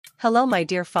Hello my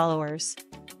dear followers.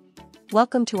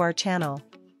 Welcome to our channel.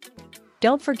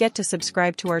 Don't forget to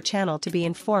subscribe to our channel to be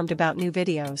informed about new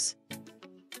videos.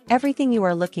 Everything you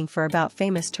are looking for about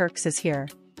famous Turks is here.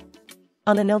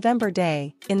 On a November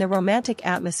day, in the romantic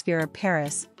atmosphere of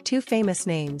Paris, two famous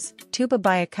names, Tuba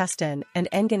Büyüküstün and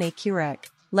Engin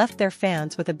Akyürek, left their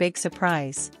fans with a big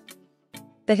surprise.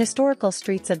 The historical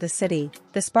streets of the city,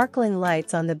 the sparkling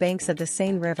lights on the banks of the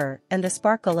Seine River, and the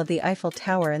sparkle of the Eiffel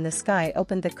Tower in the sky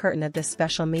opened the curtain of this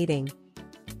special meeting.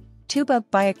 Tuba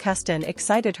Büyüküstün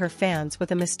excited her fans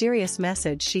with a mysterious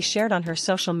message she shared on her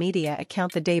social media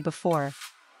account the day before.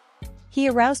 He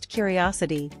aroused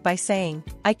curiosity by saying,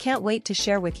 "I can't wait to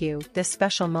share with you this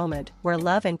special moment where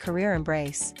love and career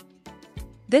embrace."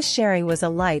 This sharing was a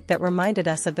light that reminded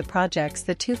us of the projects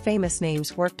the two famous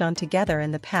names worked on together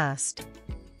in the past.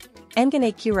 Engin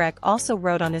Akyürek also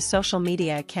wrote on his social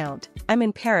media account, "I'm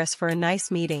in Paris for a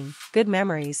nice meeting, good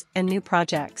memories, and new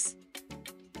projects.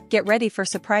 Get ready for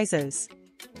surprises."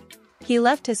 He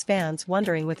left his fans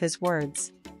wondering with his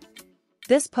words.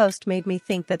 This post made me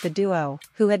think that the duo,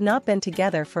 who had not been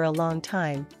together for a long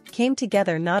time, came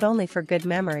together not only for good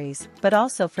memories but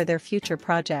also for their future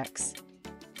projects.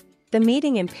 The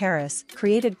meeting in Paris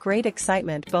created great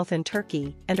excitement both in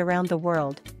Turkey and around the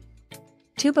world.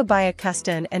 Tuba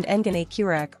Büyüküstün and Engin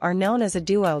Akyürek are known as a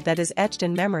duo that is etched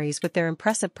in memories with their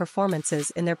impressive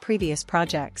performances in their previous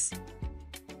projects.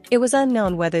 It was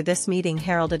unknown whether this meeting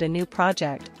heralded a new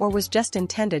project or was just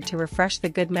intended to refresh the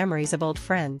good memories of old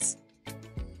friends.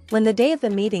 When the day of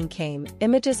the meeting came,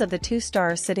 images of the two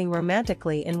stars sitting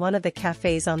romantically in one of the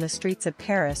cafes on the streets of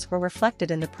Paris were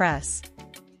reflected in the press.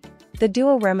 The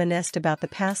duo reminisced about the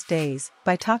past days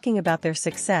by talking about their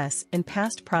success in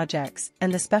past projects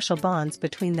and the special bonds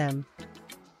between them.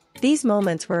 These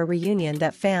moments were a reunion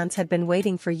that fans had been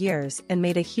waiting for years and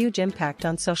made a huge impact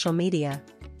on social media.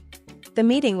 The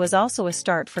meeting was also a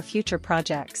start for future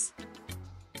projects.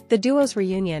 The duo's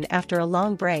reunion after a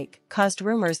long break caused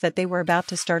rumors that they were about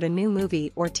to start a new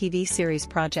movie or TV series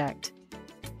project.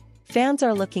 Fans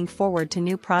are looking forward to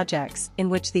new projects in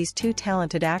which these two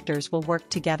talented actors will work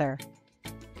together.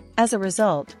 As a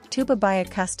result, Tuba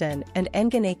Büyüküstün and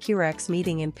Engin Akyürek's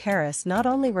meeting in Paris not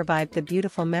only revived the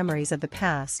beautiful memories of the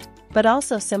past, but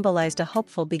also symbolized a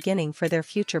hopeful beginning for their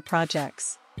future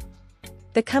projects.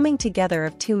 The coming together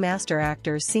of two master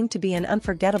actors seemed to be an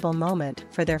unforgettable moment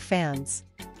for their fans.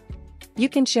 You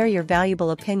can share your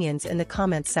valuable opinions in the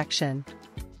comments section.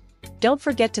 Don't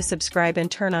forget to subscribe and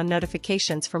turn on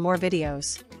notifications for more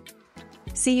videos.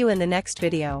 See you in the next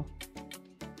video.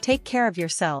 Take care of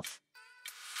yourself.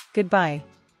 Goodbye.